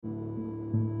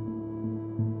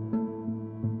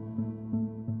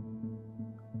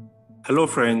Hello,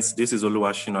 friends. This is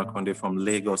Oluwashina Konde from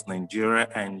Lagos, Nigeria,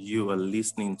 and you are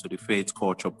listening to the Faith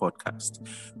Culture Podcast.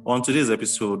 On today's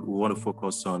episode, we want to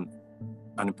focus on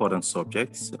an important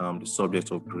subject, the subject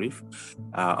of grief,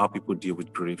 how people deal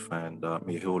with grief, and a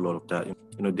whole lot of that.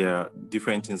 There are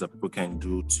different things that people can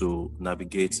do to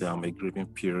navigate a grieving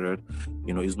period.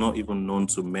 It's not even known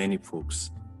to many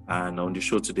folks. And on the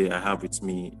show today, I have with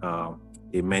me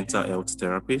a mental health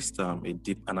therapist, a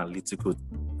deep analytical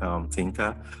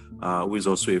thinker, who is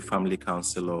also a family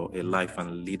counselor, a life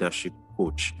and leadership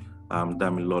coach,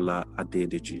 Damilola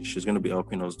Adedeji. She's going to be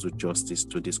helping us do justice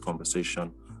to this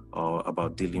conversation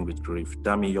about dealing with grief.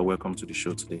 Dami, you're welcome to the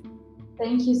show today.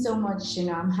 Thank you so much.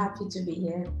 I'm happy to be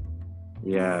here.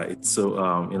 Yeah, it's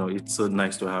so it's so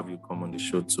nice to have you come on the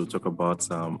show to talk about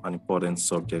an important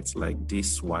subject like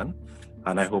this one.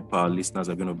 And I hope our listeners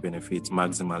are going to benefit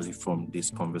maximally from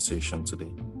this conversation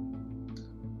today.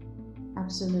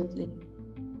 Absolutely.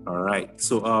 All right.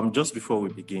 So just before we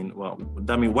begin, well,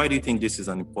 Dami, why do you think this is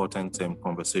an important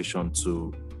conversation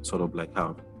to sort of like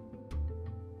have?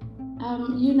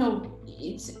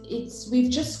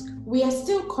 We are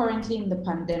still currently in the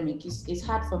pandemic. It's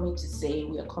hard for me to say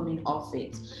we are coming off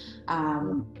it,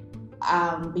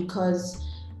 because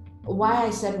why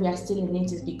I said we are still in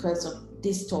it is because of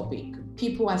this topic.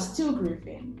 People are still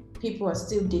grieving. People are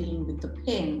still dealing with the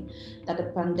pain that the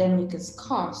pandemic has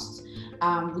caused,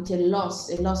 with a loss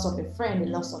of a friend, a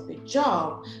loss of a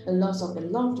job, a loss of a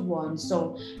loved one.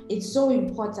 So it's so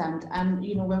important. And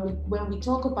when we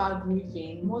talk about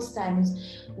grieving, most times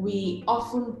we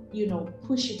often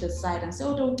push it aside and say,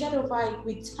 "Oh, they'll get over it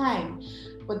with time."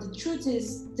 But the truth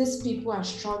is, these people are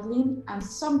struggling, and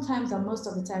sometimes, and most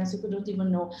of the times, people don't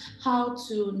even know how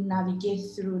to navigate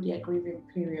through their grieving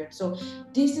period. So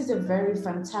this is a very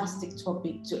fantastic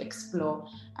topic to explore,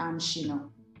 Shina.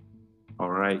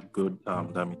 All right, good,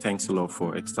 Dami. Thanks a lot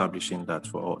for establishing that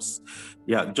for us.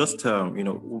 Yeah, just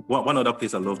one other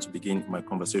place I love to begin my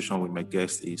conversation with my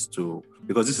guests is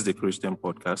because this is a Christian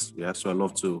podcast. Yeah, so I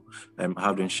love to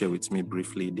have them share with me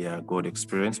briefly their God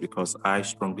experience, because I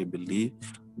strongly believe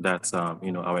that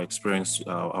our experience,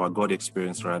 our God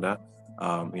experience rather,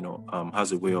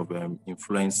 has a way of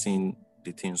influencing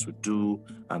the things we do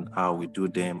and how we do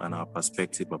them and our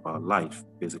perspective about life,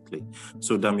 basically.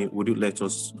 So, Dami, would you let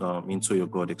us into your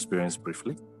God experience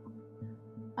briefly?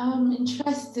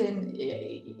 Interesting.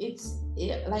 It's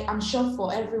like, I'm sure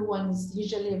for everyone, it's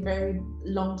usually a very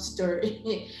long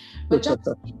story, but just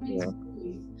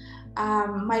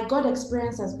my God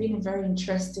experience has been a very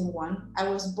interesting one. I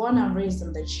was born and raised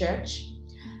in the church.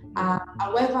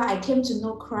 However, I came to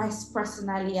know Christ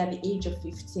personally at the age of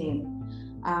 15.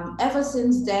 Ever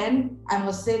since then, I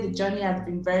must say the journey has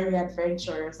been very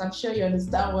adventurous. I'm sure you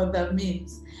understand what that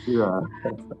means. Yeah.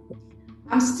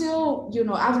 I'm still,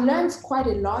 I've learned quite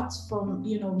a lot from,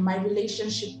 my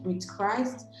relationship with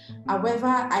Christ. However,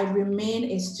 I remain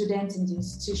a student in the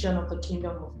institution of the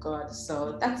Kingdom of God.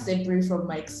 So that's a brief of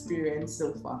my experience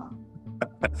so far.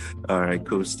 All right,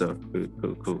 cool stuff.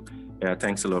 Cool. Yeah,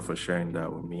 thanks a lot for sharing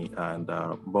that with me. And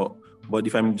but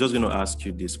if I'm just going to ask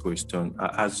you this question,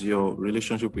 has your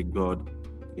relationship with God,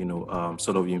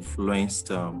 sort of influenced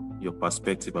your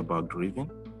perspective about grieving?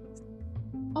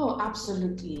 Oh,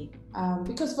 absolutely.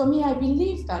 Because for me, I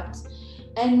believe that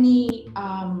any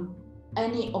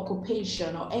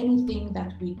occupation or anything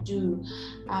that we do,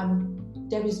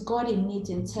 there is God in it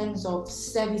in terms of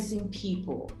servicing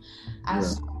people. And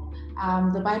so,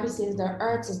 the Bible says the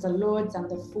earth is the Lord's and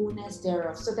the fullness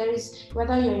thereof. So there is,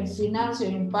 whether you're in finance, you're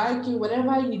in banking,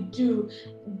 whatever you do,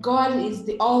 God is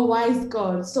the all-wise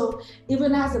God. So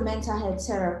even as a mental health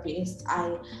therapist,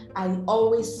 I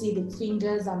always see the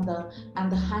fingers and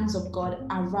the hands of God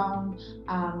around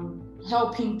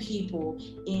helping people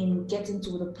in getting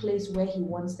to the place where He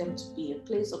wants them to be, a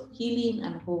place of healing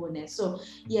and wholeness. So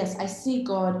yes, I see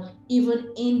God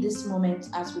even in this moment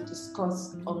as we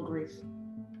discuss on grief.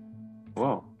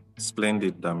 Wow,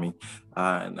 splendid, Dami.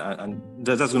 And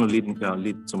that's going to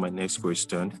lead to my next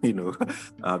question,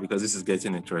 because this is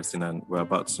getting interesting and we're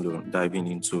about to diving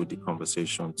into the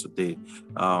conversation today.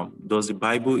 Does the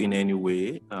Bible in any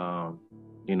way,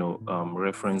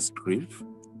 reference grief?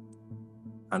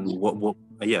 And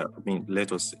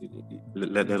let us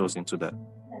into that.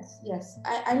 Yes.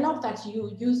 I love that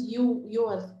you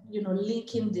are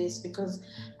linking this, because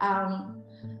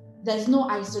there's no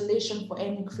isolation for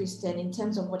any Christian in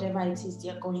terms of whatever it is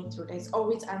they're going through. There's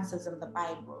always answers in the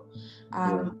Bible.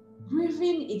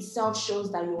 Grieving itself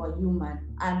shows that you are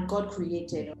human and God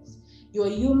created us. You're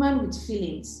human with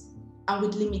feelings and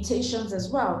with limitations as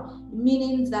well.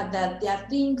 meaning that there are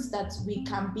things that we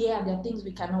can bear and there are things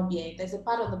we cannot bear. There's a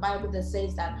part of the Bible that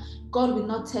says that God will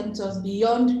not tempt us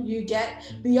beyond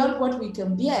what we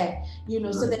can bear.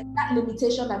 So there's that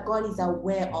limitation that God is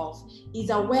aware of. He's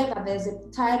aware that there's a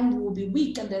time we'll be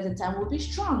weak and there's a time we'll be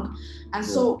strong. And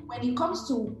so when it comes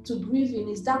to grieving,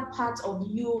 is that part of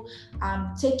you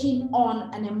taking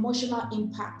on an emotional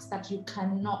impact that you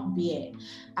cannot bear,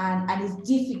 and it's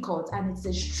difficult and it's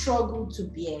a struggle to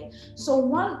bear. So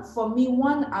one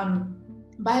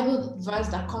Bible verse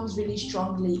that comes really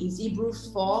strongly is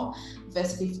Hebrews 4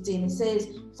 verse 15. It says,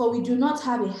 "For we do not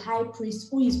have a high priest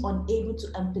who is unable to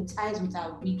empathize with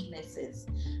our weaknesses."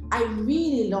 I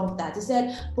really love that. It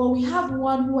said, "But we have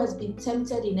one who has been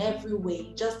tempted in every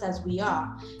way, just as we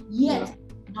are, yet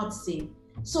not sin."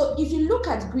 So if you look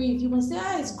at grief, you will say,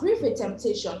 is grief a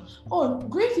temptation? Oh,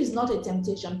 grief is not a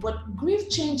temptation, but grief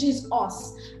changes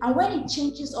us. And when it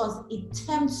changes us, it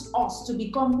tempts us to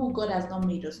become who God has not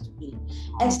made us to be.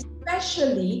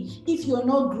 Especially if you're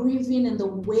not grieving in the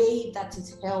way that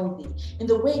is healthy, in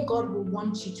the way God will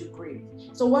want you to grieve.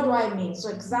 So what do I mean? So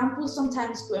examples,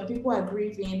 sometimes when people are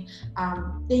grieving,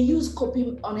 they use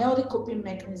unhealthy coping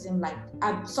mechanism like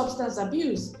substance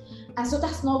abuse. And so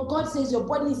that's not, God says your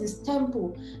body is his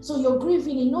temple. So you're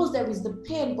grieving, he knows there is the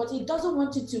pain, but he doesn't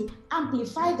want you to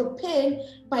amplify the pain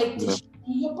by destroying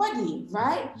your body,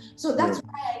 right? So that's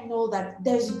why I know that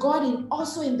there's God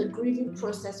also in the grieving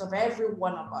process of every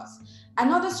one of us.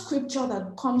 Another scripture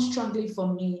that comes strongly for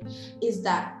me is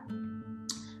that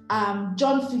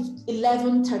John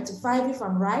 11:35, if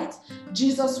I'm right,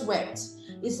 Jesus wept.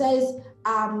 It says,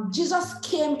 Jesus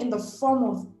came in the form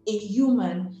of a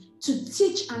human to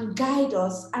teach and guide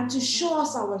us and to show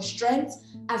us our strengths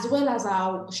as well as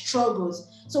our struggles.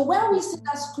 So when we see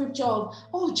that scripture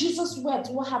of, Jesus wept,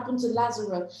 what happened to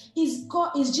Lazarus? Is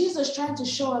Jesus trying to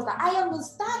show us that I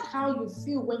understand how you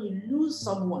feel when you lose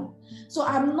someone. So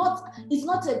it's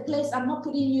not a place, I'm not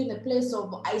putting you in a place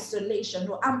of isolation.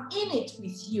 No, I'm in it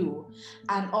with you.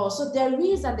 And also there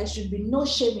is and there should be no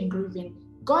shame in grieving.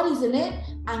 God is in it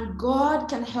and God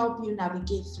can help you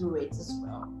navigate through it as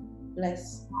well.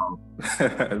 Bless.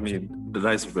 I mean,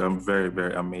 that's very,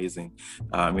 very amazing.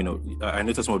 I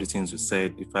noticed some of the things you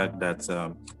said, the fact that,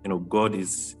 God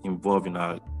is involved in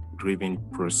our grieving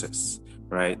process,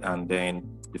 right? And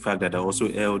then the fact that there are also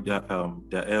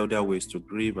elder ways to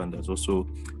grieve, and there's also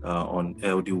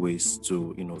unhealthy ways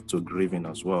to grieving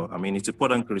as well. I mean, it's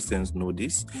important Christians know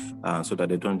this so that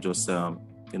they don't just,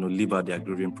 live out their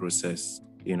grieving process.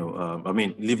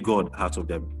 Leave God out of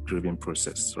their grieving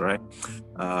process, right?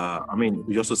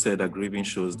 We also said that grieving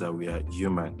shows that we are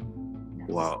human. Yes.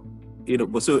 Wow.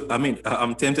 But so,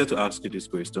 I'm tempted to ask you this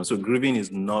question. So grieving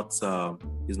is not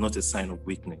a sign of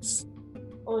weakness.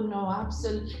 Oh no,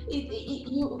 absolutely.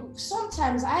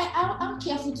 Sometimes I'm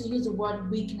careful to use the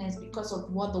word weakness because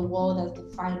of what the world has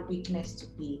defined weakness to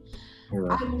be. Yeah.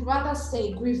 I would rather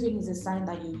say grieving is a sign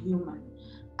that you're human.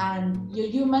 And you're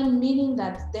human, meaning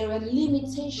that there are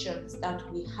limitations that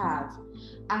we have.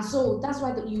 And so that's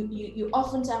why you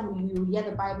oftentimes you hear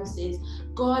the Bible says,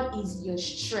 God is your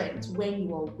strength when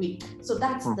you are weak. So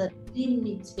that's the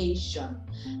limitation.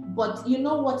 But you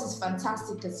know what is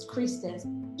fantastic as Christians?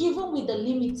 Even with the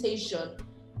limitation,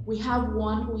 we have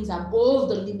one who is above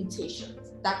the limitations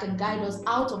that can guide us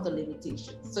out of the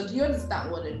limitations. So do you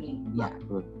understand what I mean?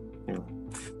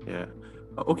 Yeah.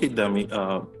 Okay, Dami.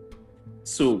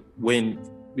 So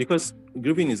because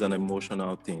grieving is an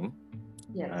emotional thing,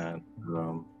 and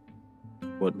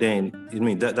but then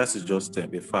that's just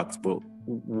a fact. But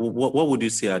what would you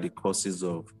say are the causes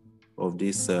of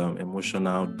this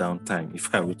emotional downtime, if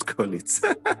I would call it?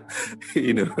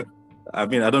 I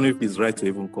don't know if it's right to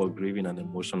even call grieving an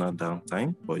emotional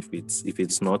downtime, but if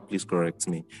it's not, please correct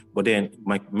me. But then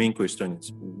my main question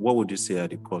is, what would you say are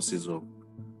the causes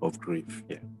of grief?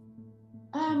 Yeah.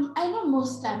 I know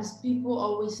most times people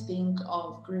always think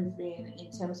of grieving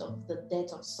in terms of the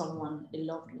death of someone, a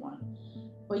loved one.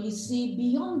 But you see,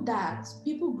 beyond that,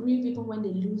 people grieve even when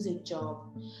they lose a job.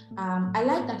 I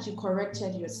like that you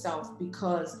corrected yourself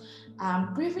because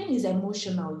grieving is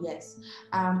emotional, yes.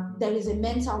 There is a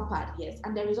mental part, yes.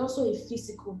 And there is also a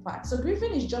physical part. So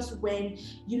grieving is just when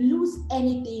you lose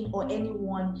anything or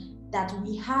anyone that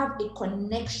we have a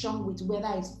connection with,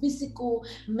 whether it's physical,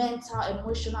 mental,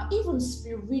 emotional, even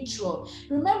spiritual.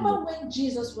 Remember when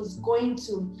Jesus was going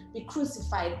to be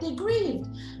crucified, they grieved.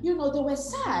 They were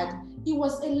sad. it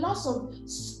was a loss of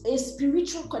a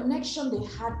spiritual connection they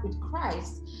had with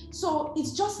Christ. So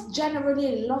it's just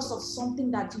generally a loss of something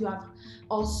that you have,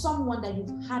 or someone that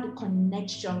you've had a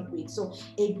connection with. So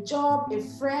a job, a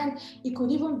friend, it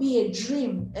could even be a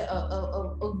dream,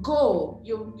 a goal.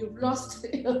 You've lost,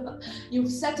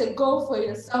 you've set a goal for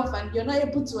yourself and you're not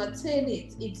able to attain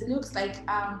it. It looks like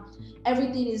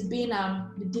everything is being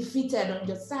defeated on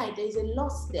your side. There's a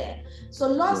loss there. So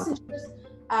loss is just,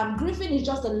 grieving is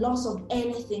just a loss of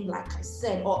anything, like I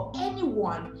said, or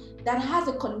anyone that has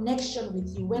a connection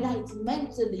with you, whether it's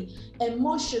mentally,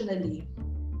 emotionally,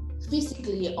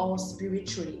 physically, or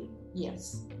spiritually.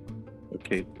 Yes.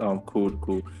 Okay.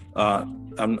 Cool. I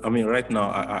mean, right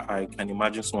now, I can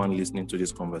imagine someone listening to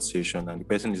this conversation, and the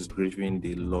person is grieving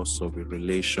the loss of a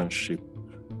relationship,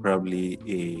 probably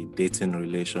a dating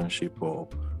relationship or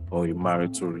a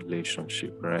marital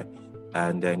relationship, right?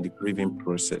 And then the grieving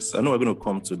process. I know we're going to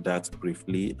come to that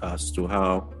briefly as to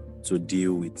how to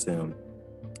deal with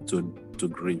to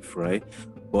grief, right?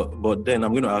 But then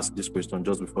I'm going to ask this question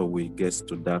just before we get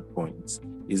to that point.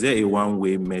 Is there a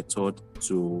one-way method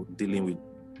to dealing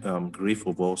with grief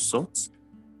of all sorts,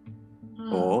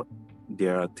 or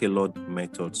there are tailored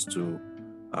methods to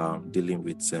dealing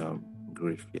with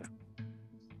grief? Yeah.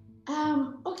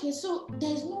 Okay, so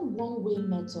there's no one-way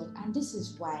method, and this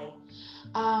is why.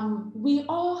 We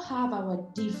all have our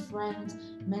different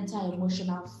mental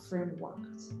emotional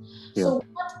frameworks. Yeah. So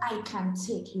what I can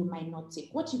take, you might not take.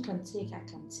 What you can take, I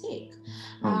can take.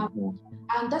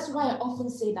 And that's why I often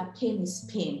say that pain is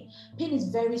pain. Pain is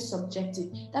very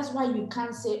subjective. That's why you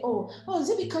can't say, oh, is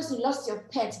it because you lost your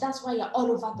pet? That's why you're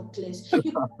all over the place. You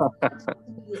can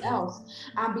somebody else.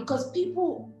 Because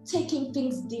people taking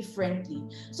things differently.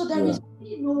 So there is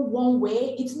really no one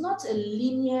way. It's not a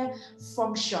linear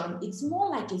function. It's more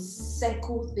like a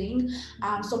circle thing.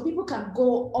 So people can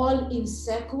go all in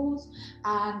circles.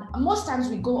 And most times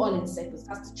we go all in circles.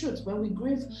 That's the truth. When we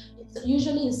grieve, it's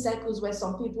usually in circles where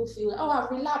some people feel, oh,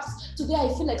 I've relapsed. Today I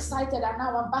feel excited and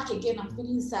now I'm back again. I'm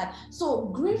feeling sad. So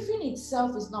grieving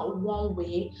itself is not one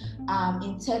way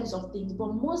in terms of things,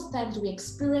 but most times we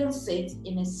experience it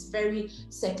in a very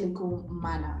cyclical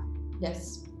manner.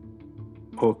 Yes.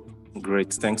 Oh,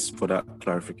 great. Thanks for that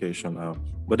clarification.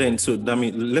 But then, so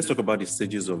let's talk about the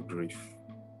stages of grief.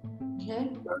 Okay.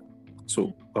 So,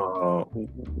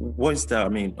 what is that? I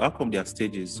mean, how come there are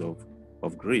stages of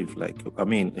grief? Like, I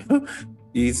mean,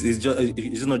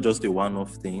 it's not just a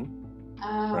one-off thing,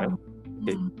 right?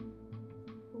 Okay.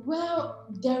 Well,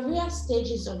 there are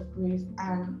stages of grief,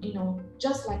 and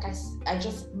just like I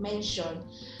just mentioned,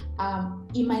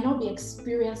 it might not be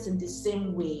experienced in the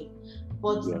same way,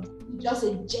 but just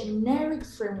a generic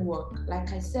framework.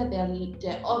 Like I said, there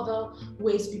are other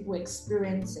ways people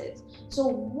experience it. So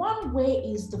one way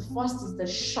is the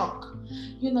shock.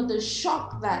 The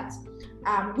shock that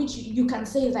which you can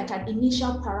say is like an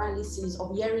initial paralysis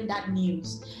of hearing that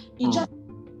news. It just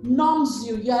numbs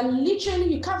you.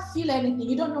 You can't feel anything.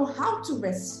 You don't know how to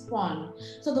respond.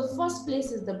 So the first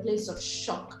place is the place of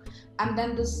shock. And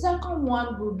then the second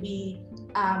one will be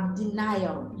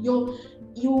denial.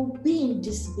 You'll be in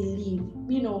disbelief.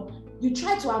 You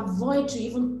try to avoid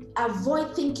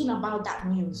thinking about that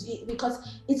news because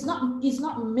it's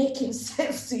not making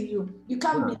sense to you. You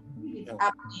can't believe it's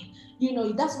happening.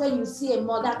 That's why you see a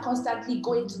mother constantly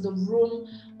going to the room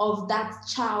of that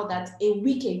child that a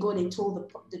week ago they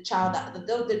told the child that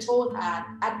they told her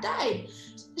had died.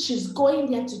 She's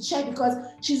going there to check because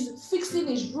she's fixing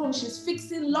his room, she's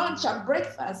fixing lunch and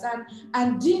breakfast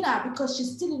and dinner because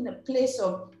she's still in a place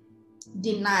of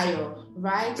denial,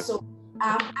 right? So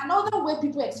another way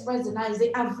people express denial is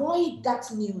they avoid that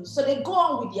news. So they go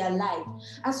on with their life.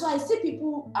 And so I see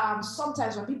people,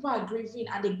 sometimes when people are grieving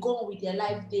and they go on with their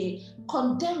life, they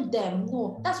condemn them.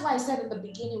 No, that's why I said in the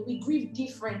beginning, we grieve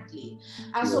differently.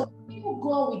 And so when people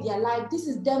go on with their life, this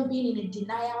is them being in a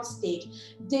denial stage.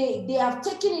 They have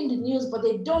taken in the news, but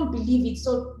they don't believe it.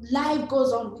 So life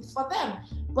goes on for them.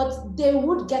 But they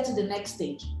would get to the next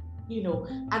stage.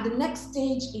 And the next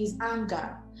stage is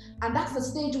anger. And that's the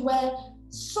stage where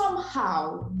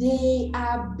somehow they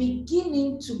are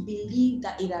beginning to believe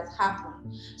that it has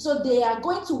happened. So they are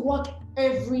going to work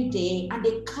every day and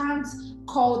they can't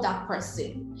call that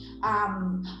person,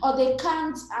 or they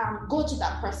can't go to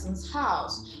that person's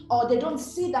house, or they don't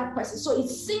see that person. So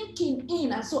it's sinking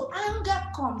in. And so anger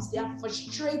comes, they are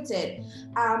frustrated.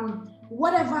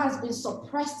 Whatever has been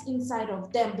suppressed inside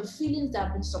of them, the feelings that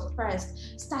have been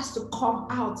suppressed starts to come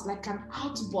out like an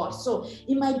outburst. So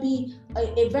it might be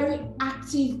a very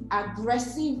active,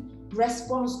 aggressive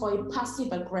response or a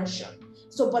passive aggression.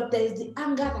 So, but there's the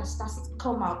anger that starts to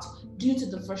come out due to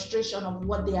the frustration of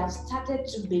what they have started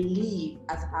to believe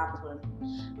has happened.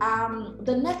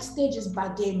 The next stage is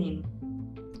bargaining.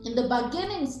 In the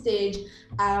bargaining stage,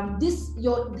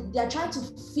 they're trying to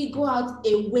figure out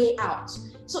a way out.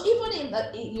 So even in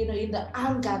the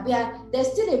anger,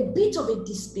 there's still a bit of a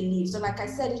disbelief. So like I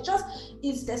said,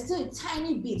 there's still a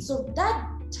tiny bit. So that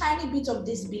tiny bit of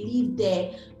disbelief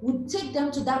there would take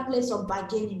them to that place of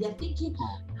bargaining. They're thinking,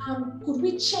 could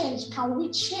we change? Can we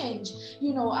change?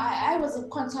 I was in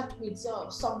contact with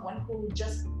someone who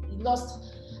just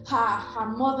lost her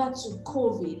mother to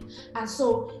COVID, and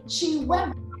so she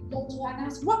went to her and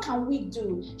asked, what can we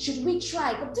do? Should we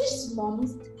try? But this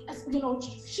mom,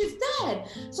 she's dead.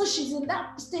 So she's in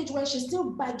that stage where she's still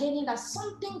bargaining that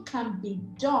something can be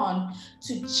done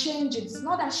to change it. It's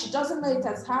not that she doesn't know it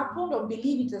has happened or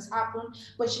believe it has happened,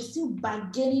 but she's still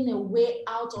bargaining a way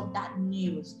out of that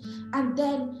news. And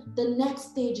then the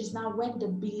next stage is now when the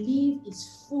belief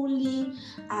is fully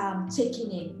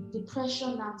taken in.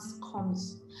 Depression now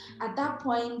comes. At that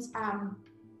point,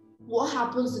 what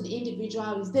happens to the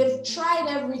individual is they've tried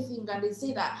everything and they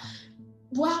say that,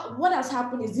 well, what has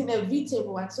happened is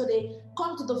inevitable. And so they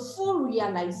come to the full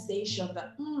realization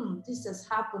that this has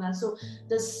happened. And so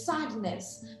the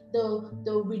sadness,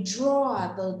 the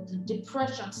withdrawal, the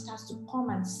depression starts to come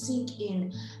and sink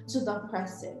in to the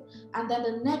person. And then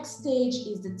the next stage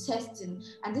is the testing.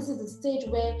 And this is the stage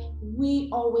where we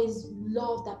always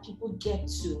love that people get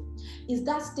to. Is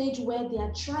that stage where they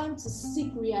are trying to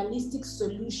seek realistic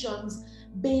solutions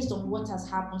based on what has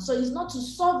happened. So it's not to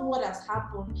solve what has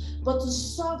happened, but to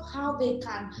solve how they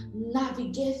can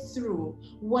navigate through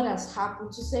what has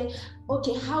happened, to say,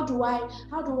 okay, how do I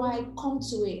come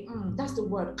to that's the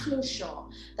word, closure.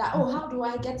 That, how do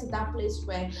I get to that place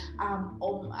where I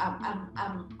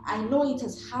know it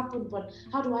has happened, but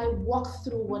how do I walk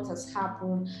through what has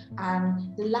happened?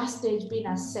 And the last stage being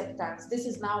acceptance. This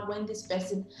is now when this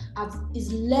person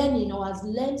is learning or has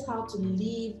learned how to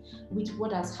live with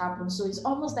what has happened. So it's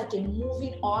almost like a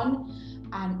moving on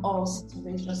and all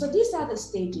situation. So these are the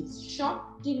stages: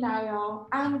 shock, denial,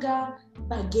 anger,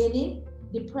 bargaining,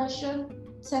 depression,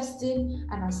 testing,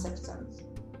 and acceptance.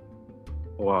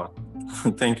 Wow.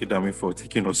 Thank you, Dami, for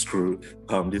taking us through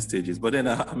these stages. But then,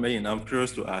 I'm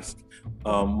curious to ask,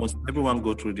 must everyone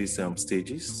go through these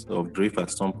stages of grief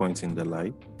at some point in their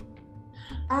life?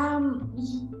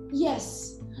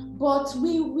 Yes, but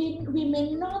we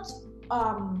may not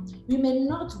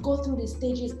go through the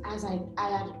stages as I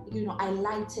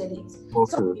highlighted it.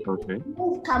 Okay, Some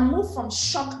people can move from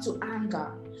shock to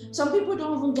anger. Some people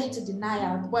don't even get to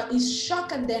denial, but it's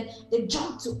shock and then they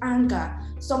jump to anger.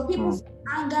 Some people from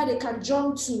anger, they can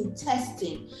jump to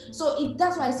testing. So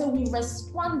that's why I say we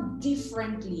respond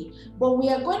differently, but we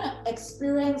are going to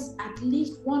experience at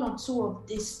least one or two of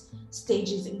these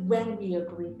stages when we are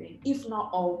grieving, if not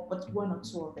all, but one or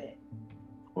two of it.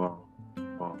 Wow.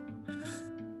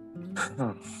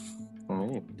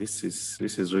 This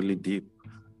is really deep.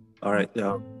 All right,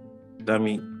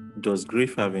 Dami, does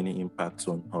grief have any impact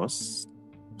on us?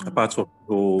 Apart from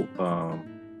the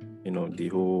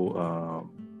whole,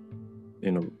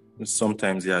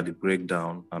 sometimes the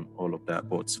breakdown and all of that.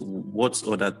 But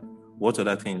what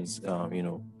other things,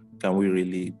 can we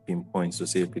really pinpoint to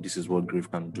say, okay, this is what grief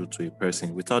can do to a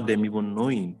person without them even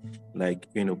knowing?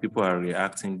 Like, people are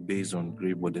reacting based on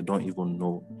grief, but they don't even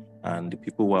know. And the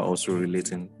people who are also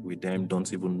relating with them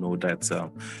don't even know that,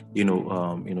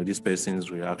 this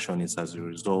person's reaction is as a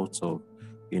result of,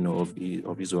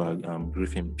 of his or her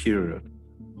grieving period.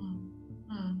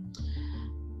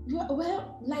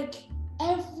 Well, like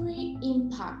every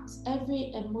impact,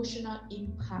 every emotional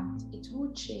impact, it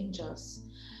will change us.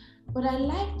 But I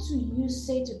like to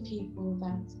say to people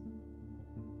that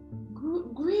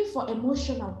grief or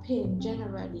emotional pain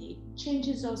generally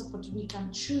changes us, but we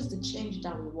can choose the change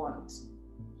that we want.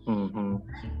 Mm-hmm.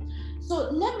 So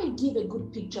let me give a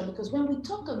good picture, because when we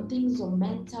talk on things of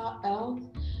mental health,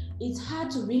 it's hard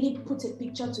to really put a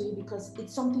picture to it because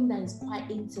it's something that is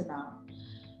quite internal.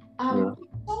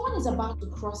 Someone is about to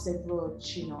cross a road,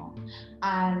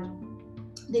 and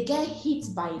they get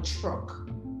hit by a truck.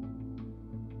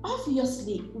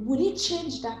 Obviously, would it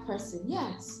change that person?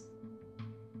 Yes.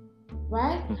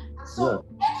 Right? So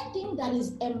anything that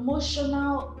is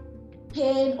emotional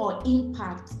pain or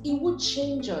impact, it would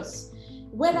change us.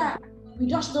 Whether we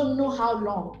just don't know how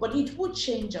long, but it would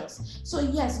change us. So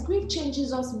yes, grief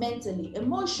changes us mentally,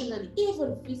 emotionally,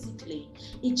 even physically.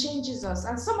 It changes us.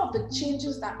 And some of the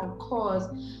changes that occurs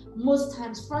most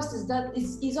times, first is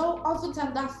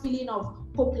oftentimes that feeling of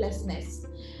hopelessness.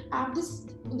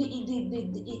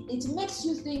 it makes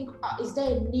you think, is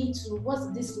there a need to, what's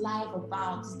this life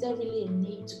about? Is there really a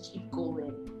need to keep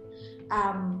going?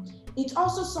 It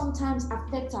also sometimes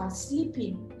affects our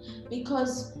sleeping,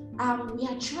 because we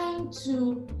are trying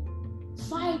to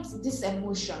fight these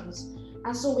emotions,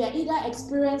 and so we are either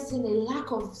experiencing a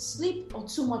lack of sleep or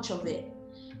too much of it.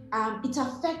 It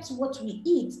affects what we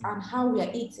eat and how we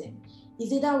are eating.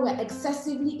 It's either we're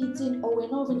excessively eating or we're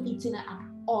not even eating at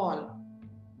all.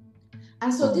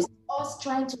 And so this is us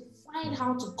trying to find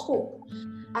how to cope.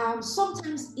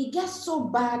 Sometimes it gets so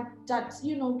bad that,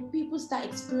 people start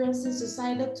experiencing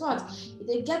suicidal thoughts.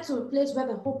 They get to a place where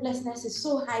the hopelessness is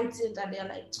so heightened and they're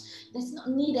like, there's no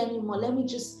need anymore. Let me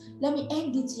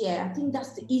end it here. I think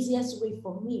that's the easiest way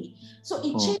for me. So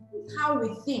it changes how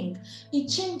we think. It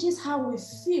changes how we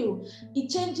feel. It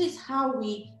changes how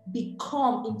we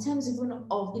become in terms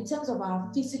of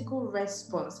our physical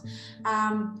response.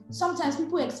 Sometimes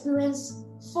people experience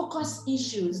focus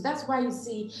issues. That's why you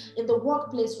see in the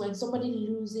workplace, when somebody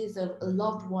loses a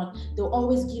loved one, they'll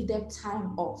always give them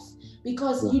time off,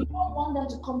 because you don't want them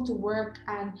to come to work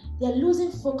and they're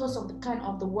losing focus of the kind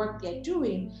of the work they're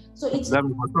doing. So it's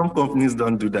some companies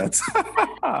don't do that.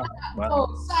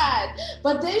 Oh, sad,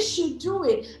 but they should do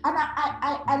it. And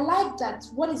I like that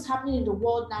what is happening in the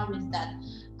world now is that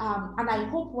and I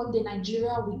hope one day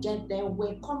Nigeria will get there,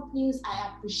 where companies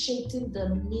are appreciating the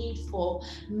need for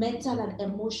mental and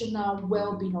emotional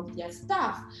well-being of their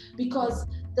staff, because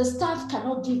the staff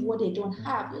cannot give what they don't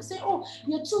have. They say, oh,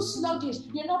 you're too sluggish,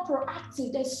 you're not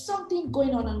proactive, there's something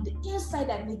going on the inside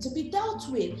that needs to be dealt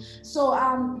with. So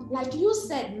like you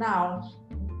said now,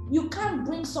 you can't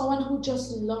bring someone who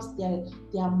just lost their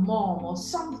mom or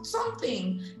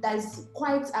something that is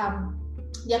quite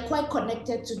they're quite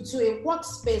connected to a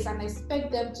workspace and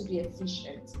expect them to be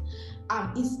efficient.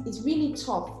 It's really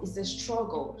tough. It's a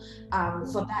struggle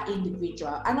for that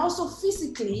individual. And also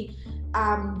physically,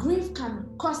 grief can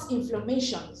cause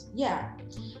inflammations. Yeah.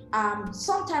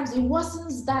 Sometimes it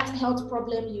worsens that health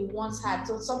problem you once had.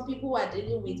 So some people are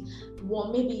dealing with,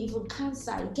 well, maybe even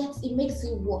cancer. It makes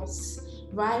it worse,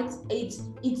 right? It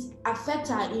affects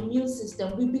our immune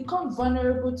system. We become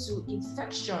vulnerable to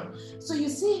infection. So you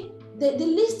see, the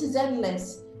list is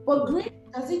endless. But grief,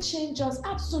 does it change us?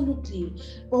 Absolutely.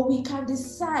 But we can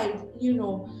decide,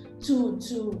 to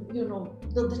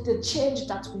the change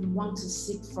that we want to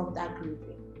seek from that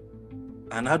grieving.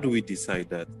 And how do we decide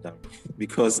that?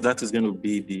 Because that is going to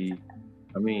be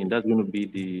that's going to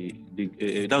be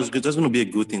that's going to be a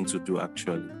good thing to do,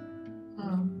 actually.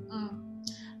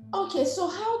 Okay, so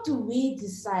how do we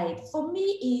decide? For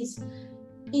me,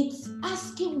 it's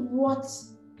asking what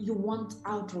you want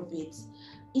out of it.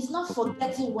 It's not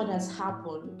forgetting what has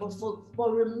happened, but for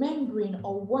remembering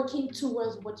or working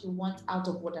towards what you want out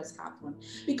of what has happened.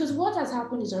 Because what has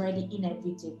happened is already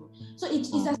inevitable. So it's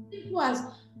as simple as,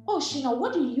 oh, Shina,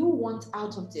 what do you want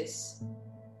out of this?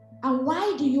 And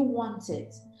why do you want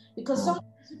it? Because sometimes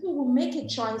people will make a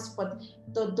choice, but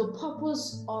the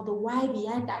purpose or the why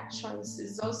behind that choice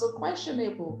is also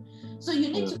questionable. So you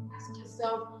need to ask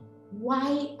yourself,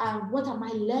 why and what am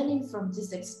I learning from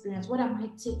this experience? What am I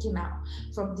taking out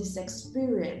from this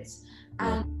experience?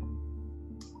 And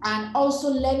also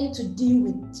learning to deal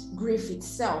with grief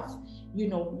itself,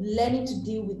 learning to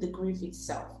deal with the grief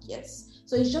itself. Yes.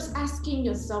 So it's just asking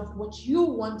yourself what you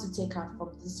want to take out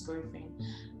from this grieving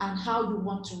and how you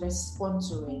want to respond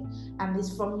to it. And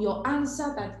it's from your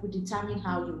answer that will determine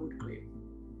how you would grieve.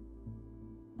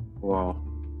 Wow.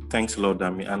 Thanks a lot,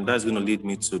 Dami. And that's going to lead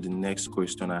me to the next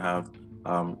question I have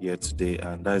here today.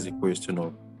 And that is the question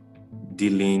of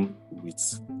dealing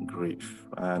with grief.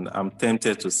 And I'm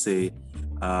tempted to say,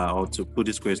 or to put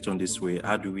this question this way,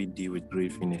 how do we deal with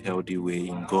grief in a healthy way,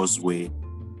 in God's way,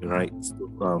 right?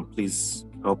 So, please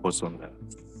help us on that.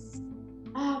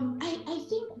 I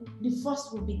think the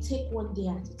first will be take one day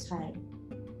at a time.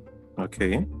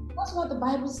 Okay. That's what the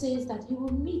Bible says, that He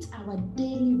will meet our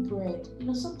daily bread.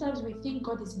 Sometimes we think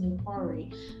God is in a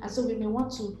hurry, and so we may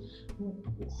want to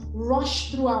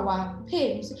rush through our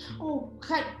pains. Oh,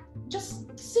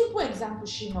 just simple example,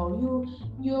 Shino.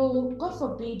 You, God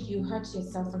forbid, you hurt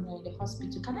yourself and you're in the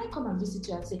hospital. Can I come and visit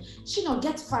you and say, Shino,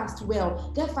 get fast,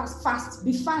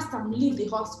 be fast and leave the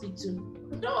hospital?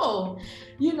 No,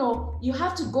 you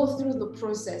have to go through the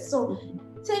process. So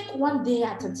take one day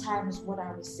at a time is what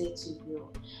I would say to you.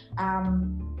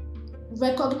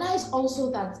 Recognize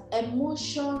also that the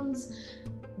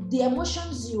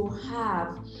emotions you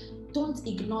have, don't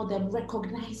ignore them,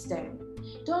 recognize them.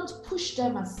 Don't push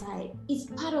them aside. It's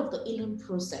part of the healing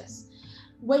process.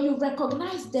 When you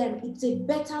recognize them, it's a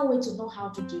better way to know how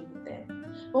to deal with them.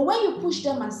 But when you push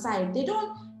them aside, they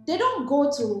don't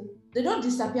go to They don't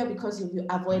disappear because you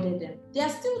avoided them. They are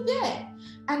still there.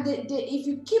 And if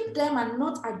you keep them and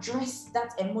not address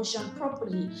that emotion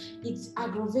properly, it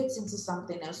aggravates into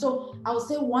something else. So I would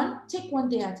say, one, take one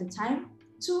day at a time.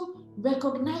 Two,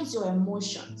 recognize your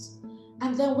emotions.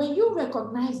 And then when you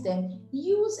recognize them,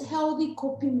 use healthy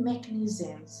coping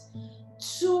mechanisms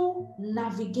to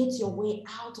navigate your way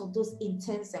out of those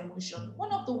intense emotions.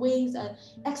 One of the ways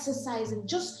exercising,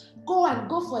 just go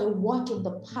for a walk in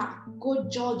the park, go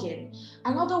jogging.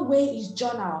 Another way is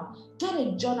journal. Get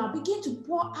a journal, begin to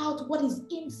pour out what is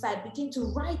inside, begin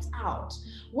to write out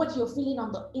what you're feeling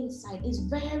on the inside. Is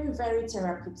very, very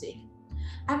therapeutic.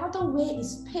 Another way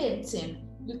is painting.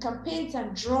 You can paint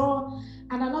and draw.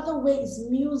 And another way is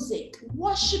music,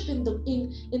 worship in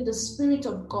the spirit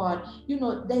of God.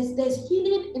 There's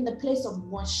healing in the place of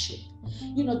worship.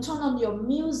 Turn on your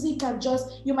music and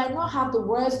you might not have the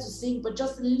words to sing, but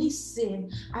just listen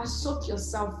and soak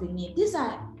yourself in it.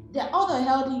 There are other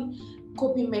healthy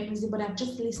coping mechanisms, but I've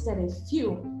just listed a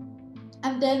few.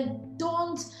 And then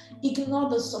don't ignore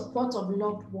the support of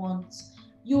loved ones.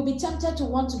 You'll be tempted to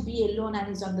want to be alone, and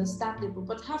it's understandable,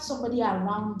 but have somebody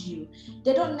around you.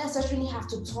 They don't necessarily have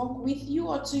to talk with you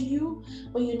or to you,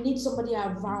 but you need somebody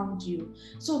around you.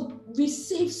 So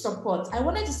receive support. I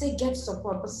wanted to say get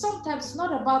support, but sometimes it's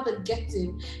not about the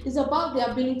getting. It's about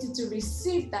the ability to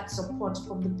receive that support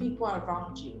from the people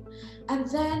around you. And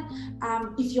then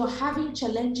if you're having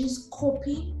challenges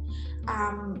coping,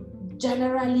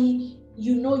 generally,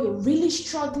 you're really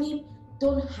struggling,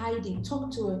 don't hide it.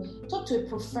 Talk to a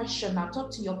professional.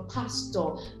 Talk to your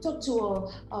pastor. Talk to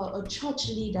a church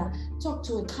leader. Talk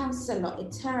to a counselor, a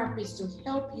therapist to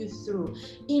help you through.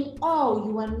 In all,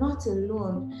 you are not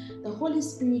alone. The Holy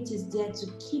Spirit is there to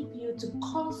keep you, to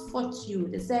comfort you.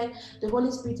 They say the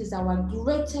Holy Spirit is our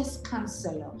greatest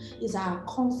counselor, is our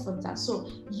comforter.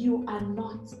 So you are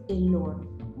not alone.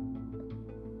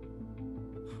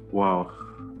 Wow.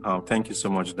 Thank you so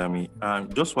much, Dami.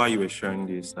 Just while you were sharing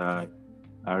this,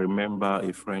 I remember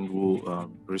a friend who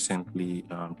recently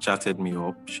chatted me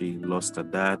up. She lost her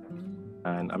dad.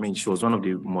 And I mean, she was one of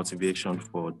the motivations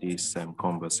for this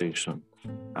conversation.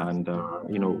 And,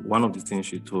 one of the things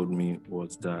she told me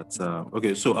was that,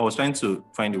 so I was trying to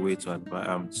find a way to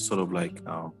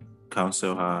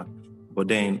counsel her. But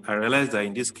then I realized that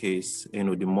in this case,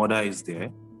 the mother is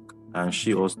there and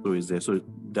she also is there. So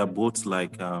they're both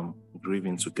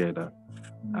grieving together.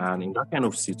 And in that kind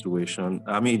of situation,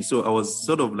 I mean, so I was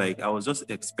I was just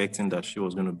expecting that she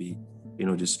was going to be,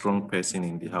 the strong person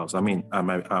in the house. I mean,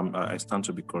 I stand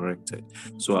to be corrected.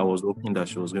 So I was hoping that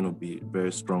she was going to be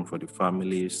very strong for the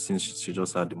family since she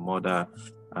just had the mother.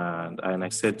 And I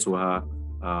said to her,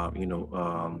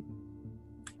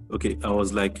 okay, I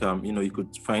was like, you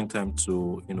could find time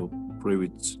to,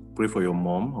 pray for your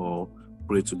mom or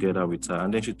pray together with her.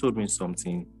 And then she told me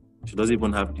something. She doesn't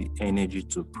even have the energy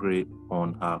to pray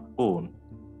on her own,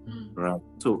 right?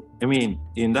 So, I mean,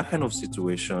 in that kind of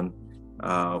situation,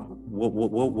 what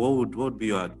would be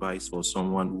your advice for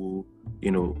someone who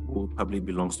probably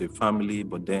belongs to a family,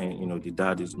 but then, the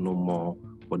dad is no more,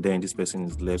 but then this person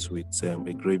is left with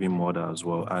a grieving mother as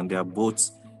well, and they are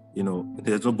both,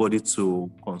 there's nobody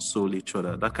to console each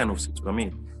other. That kind of situation. I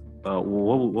mean,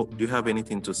 what do you have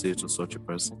anything to say to such a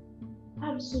person?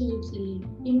 Absolutely.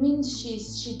 It means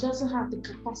she doesn't have the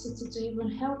capacity to even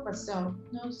help herself.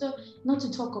 So not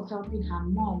to talk of helping her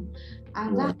mom.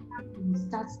 And that happens.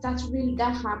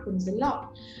 That happens a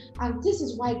lot. And this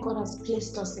is why God has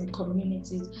placed us in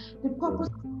communities. The purpose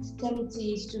of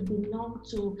Christianity is to belong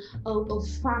to a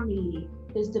family.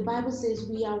 Because the Bible says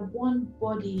we are one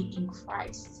body in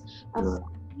Christ. A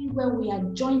family where we are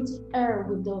joint heir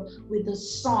with the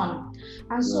Son.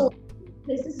 And so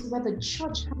this is where the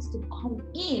church has to come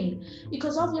in,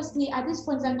 because obviously at this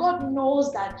point, and God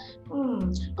knows that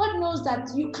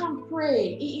you can't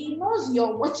pray. He knows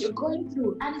what you're going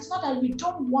through, and it's not that you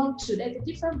don't want to. There's a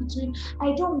difference between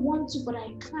I don't want to, but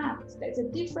I can't. There's a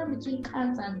difference between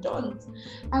can't and don't.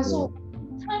 And so,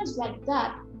 times like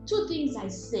that, two things I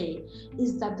say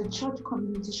is that the church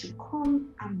community should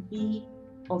come and be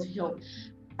of help.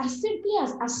 As simply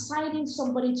as assigning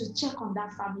somebody to check on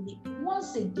that family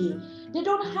once a day. They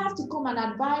don't have to come and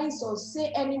advise or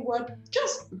say any word.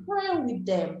 Just pray with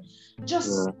them.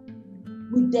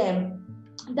 With them.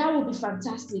 That would be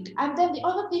fantastic. And then the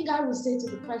other thing I would say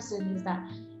to the person is that,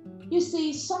 you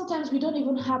see, sometimes we don't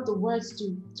even have the words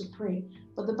to pray.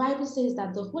 But the Bible says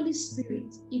that the Holy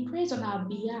Spirit, He prays on our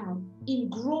behalf in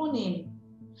groaning.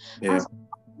 Yeah.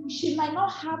 She might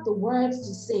not have the words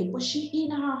to say, but she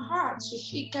in her heart,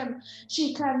 she can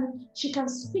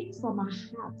speak from her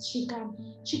heart. She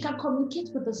can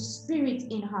communicate with the spirit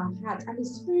in her heart, and the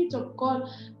spirit of God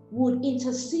would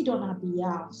intercede on her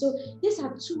behalf. So these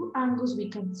are two angles we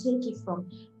can take it from.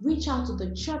 Reach out to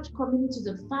the church community,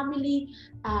 the family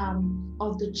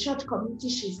of the church community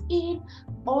she's in,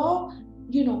 or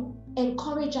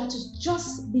encourage her to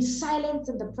just be silent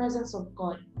in the presence of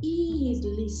God. He is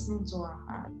listening to her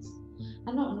heart,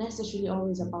 and not necessarily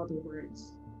always about the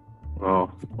words.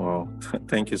 Wow.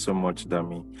 Thank you so much,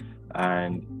 Dami.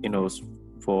 And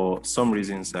for some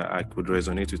reasons, I could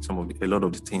resonate with a lot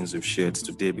of the things you've shared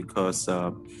today, because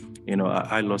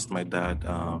I lost my dad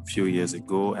a few years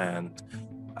ago, and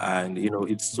it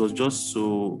was just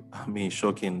so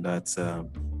shocking that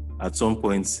at some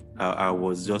point I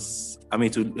was just I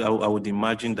would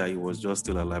imagine that he was just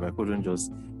still alive. I couldn't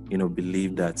just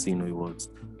believe that he was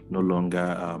no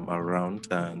longer around.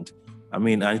 And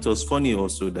and it was funny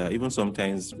also that even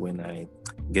sometimes when I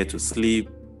get to sleep,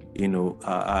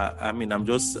 I'm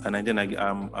just, and then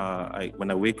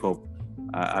when I wake up,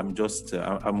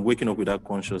 I'm waking up with that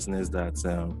consciousness that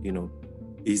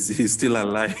he's still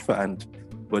alive.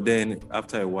 But then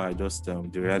after a while, just the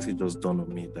reality just dawned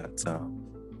on me that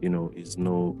is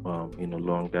no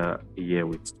longer here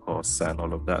with us and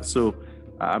all of that. So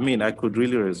I could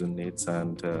really resonate,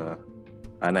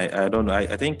 and I don't know.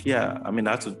 I think I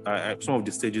had to. Some of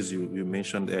the stages you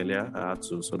mentioned earlier, I had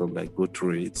to sort of like go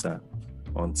through it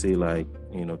until I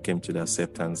came to the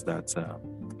acceptance that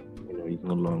it's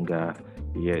no longer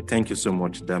here. Thank you so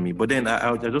much, Dami. But then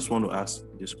I just want to ask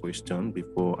this question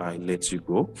before I let you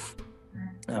go.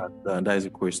 That is a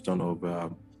question of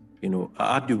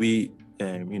how do we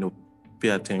pay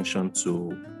attention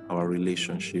to our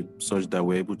relationship such that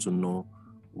we're able to know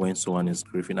when someone is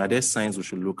grieving? Are there signs we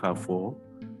should look out for,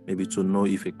 maybe to know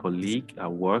if a colleague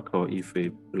at work or if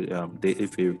a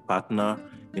partner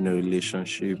in a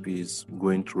relationship is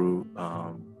going through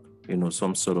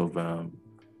some sort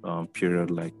of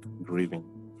period like grieving?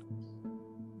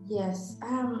 Yes.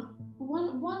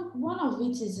 One of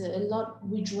it is a lot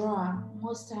withdrawal.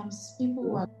 Most times people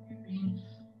who are grieving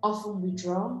often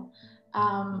withdraw,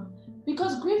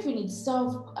 because grieving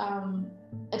itself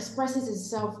expresses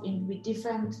itself with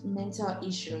different mental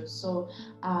issues. So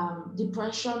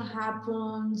depression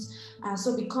happens,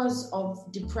 so because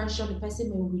of depression, the person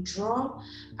may withdraw.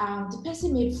 The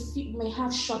person may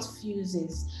have short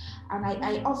fuses. And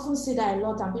I often say that a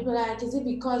lot, and people are like, is it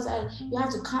because you have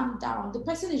to calm down? The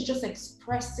person is just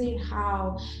expressing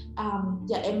how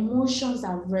their emotions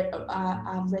are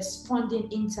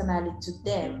responding internally to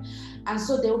them. And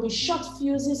so there will be short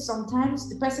fuses sometimes.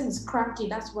 The person is cranky,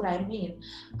 that's what I mean.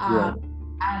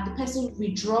 And the person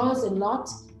withdraws a lot.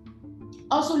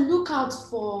 Also look out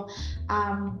for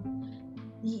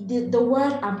the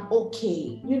word "I'm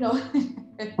okay,"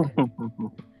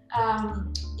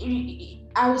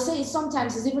 I would say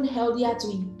sometimes it's even healthier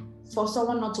for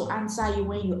someone not to answer you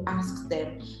when you ask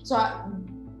them. So,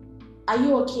 are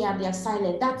you okay? And they're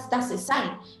silent. That's a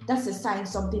sign. That's a sign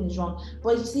something is wrong.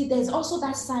 But you see, there's also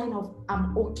that sign of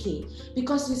I'm okay,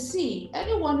 because you see,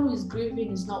 anyone who is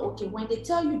grieving is not okay. When they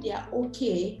tell you they are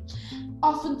okay,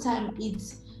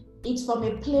 oftentimes it's from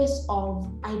a place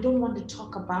of I don't want to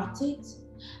talk about it.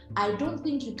 I don't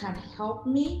think you can help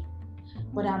me,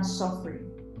 but I'm suffering.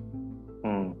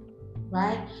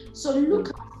 Right? So look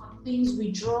out for things,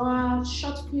 withdrawal,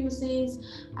 short fuses,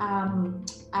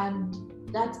 and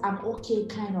that I'm okay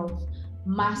kind of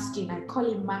masking. I call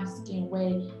it masking, where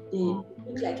they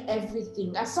look like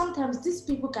everything. And sometimes these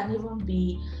people can even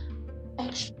be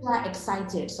extra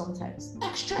excited sometimes.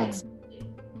 Extra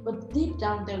excited. But deep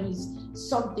down there is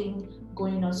something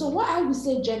going on. So what I would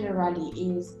say generally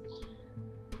is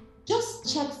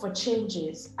just check for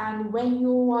changes. And when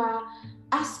you are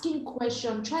asking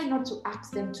questions, try not to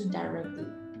ask them too directly.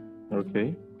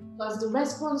 Okay. Because the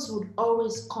response would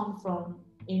always come from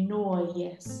a no or a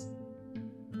yes.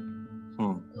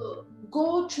 So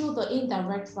go through the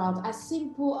indirect route, as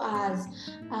simple as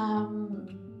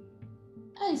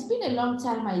it's been a long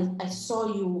time I saw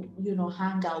you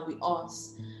hang out with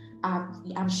us.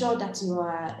 I'm sure that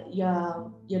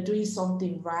you're doing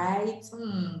something right.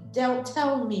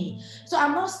 Tell me. So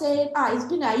I'm not saying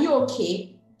are you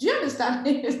okay? Do you understand?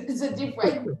 It's a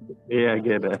difference. Yeah, I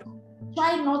get that.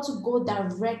 Try not to go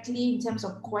directly in terms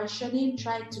of questioning.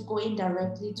 Try to go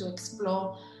indirectly to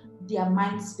explore their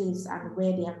mind space and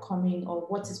where they are coming or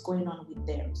what is going on with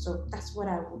them. So that's what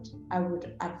I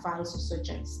would advise or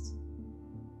suggest.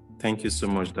 Thank you so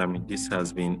much, Dami. This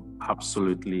has been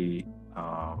absolutely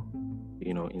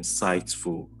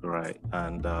insightful, right?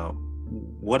 And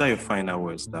what are your final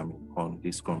words, Dami, on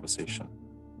this conversation?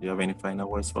 Do you have any final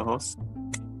words for us?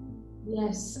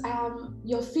 Yes,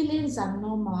 your feelings are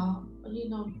normal.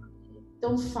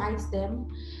 Don't fight them.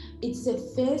 It's a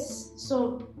phase,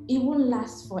 so it won't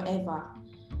last forever.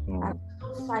 And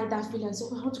don't fight that feeling. So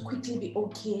I want to quickly be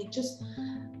okay. Just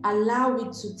allow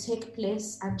it to take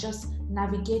place and just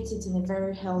navigate it in a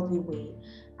very healthy way.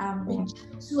 Be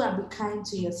gentle and be kind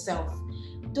to yourself.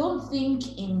 Don't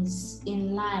think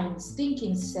in lines. Think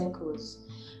in circles.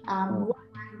 What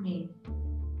I mean.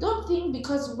 Don't think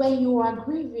because when you are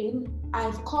grieving,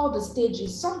 I've called the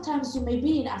stages. Sometimes you may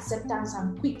be in acceptance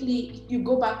and quickly you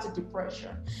go back to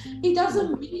depression. It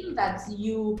doesn't mean that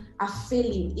you are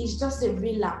failing. It's just a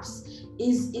relapse.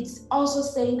 It's also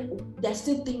saying there's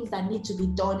still things that need to be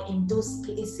done in those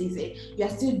places. You are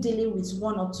still dealing with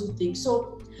one or two things.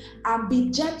 So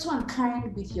be gentle and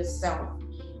kind with yourself.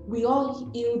 We all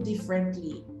heal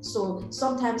differently. So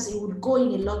sometimes it would go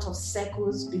in a lot of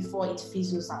circles before it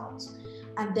fizzles out.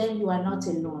 And then you are not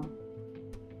alone.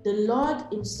 The Lord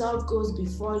himself goes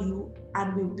before you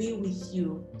and will be with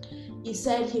you. He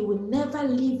said he will never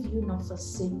leave you nor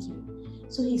forsake you.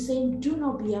 So he's saying, do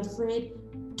not be afraid.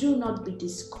 Do not be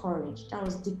discouraged. That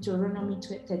was Deuteronomy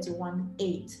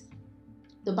 31:8.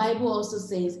 The Bible also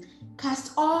says,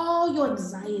 cast all your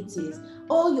anxieties,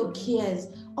 all your cares,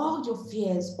 all your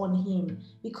fears on him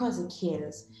because he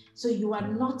cares. So you are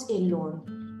not alone.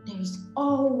 There is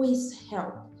always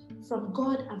help from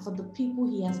God and for the people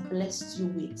he has blessed you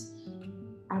with,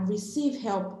 and receive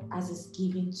help as is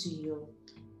given to you.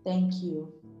 Thank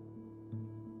you.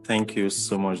 Thank you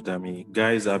so much, Dami.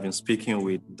 Guys, I've been speaking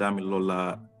with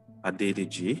Damilola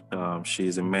Adedeji. She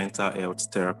is a mental health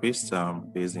therapist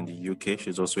based in the UK.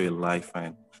 She's also a life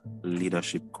and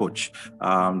leadership coach.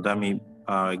 Dami,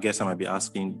 I guess I might be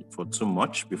asking for too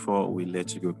much. Before we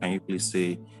let you go, can you please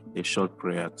say a short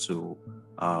prayer to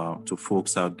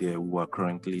folks out there who are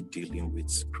currently dealing with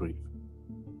grief?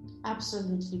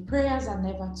 Absolutely. Prayers are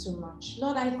never too much.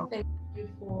 Lord, I thank you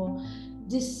for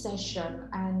this session,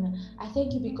 and I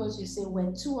thank you because you say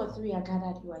when 2 or 3 are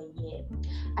gathered, you are here.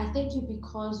 I thank you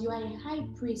because you are a high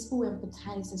priest who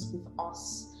empathizes with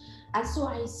us. And so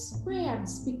I pray and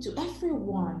speak to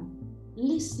everyone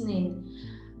listening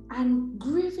and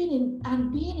grieving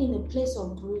and being in a place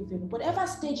of grieving, whatever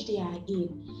stage they are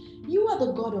in. You are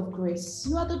the God of grace.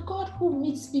 You are the God who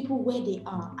meets people where they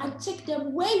are and take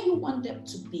them where you want them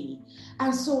to be.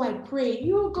 And so I pray,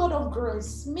 you God of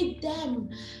grace, meet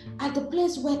them at the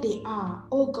place where they are,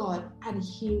 oh God, and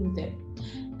heal them.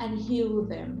 And heal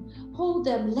them. Hold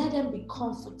them, let them be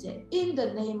comforted in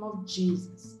the name of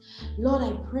Jesus. Lord,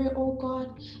 I pray, oh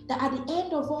God, that at the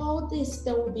end of all this,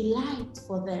 there will be light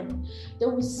for them. They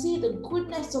will see the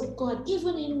goodness of God,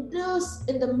 even in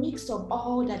the mix of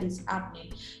all that is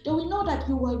happening. They will know that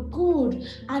you are good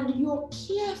and you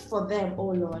care for them,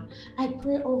 oh Lord. I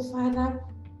pray, oh Father,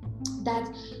 that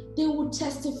they will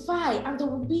testify and they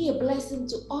will be a blessing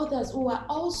to others who are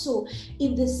also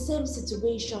in the same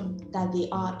situation that they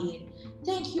are in.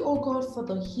 Thank you, oh God, for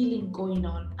the healing going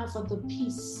on and for the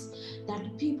peace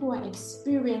that people are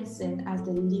experiencing as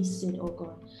they listen, oh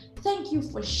God. Thank you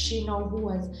for Shino, who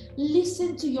has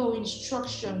listened to your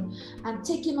instruction and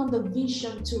taken on the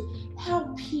vision to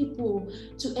help people,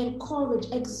 to encourage,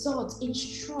 exhort,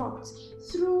 instruct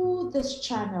through this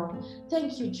channel.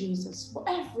 Thank you, Jesus, for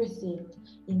everything.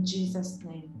 In Jesus'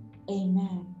 name,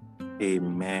 amen.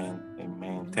 Amen.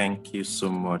 Amen. Thank you so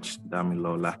much,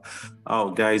 Damilola.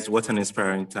 Oh, guys, what an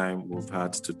inspiring time we've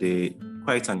had today.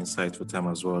 Quite an insightful time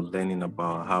as well, learning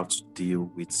about how to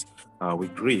deal with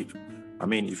grief. I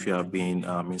mean, if you have been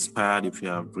inspired, if you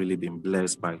have really been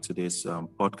blessed by today's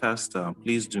podcast,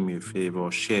 please do me a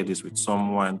favor, share this with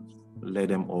someone. Let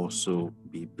them also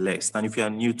be blessed. And if you are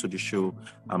new to the show,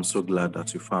 I'm so glad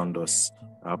that you found us.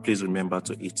 Please remember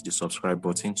to hit the subscribe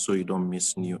button so you don't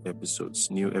miss new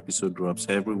episodes. New episode drops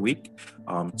every week,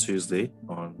 Tuesday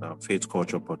on Faith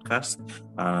Culture Podcast.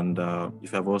 And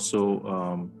if you have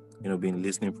also been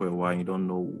listening for a while, you don't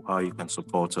know how you can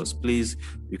support us, please,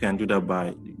 you can do that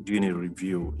by doing a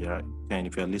review. Yeah, and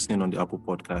if you're listening on the Apple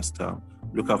Podcast,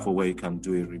 look out for where you can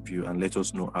do a review and let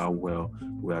us know how well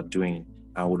we are doing.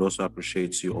 I would also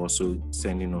appreciate you also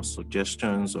sending us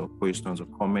suggestions or questions or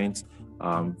comments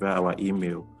via our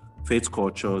email,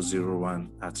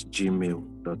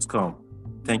 faithculture01@gmail.com.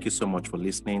 Thank you so much for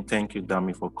listening. Thank you,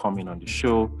 Dami, for coming on the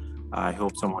show. I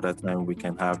hope some other time we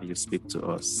can have you speak to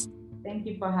us. Thank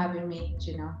you for having me,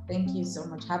 Gina. Thank you so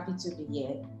much. Happy to be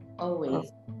here, always.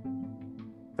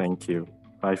 Thank you.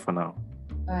 Bye for now.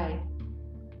 Bye.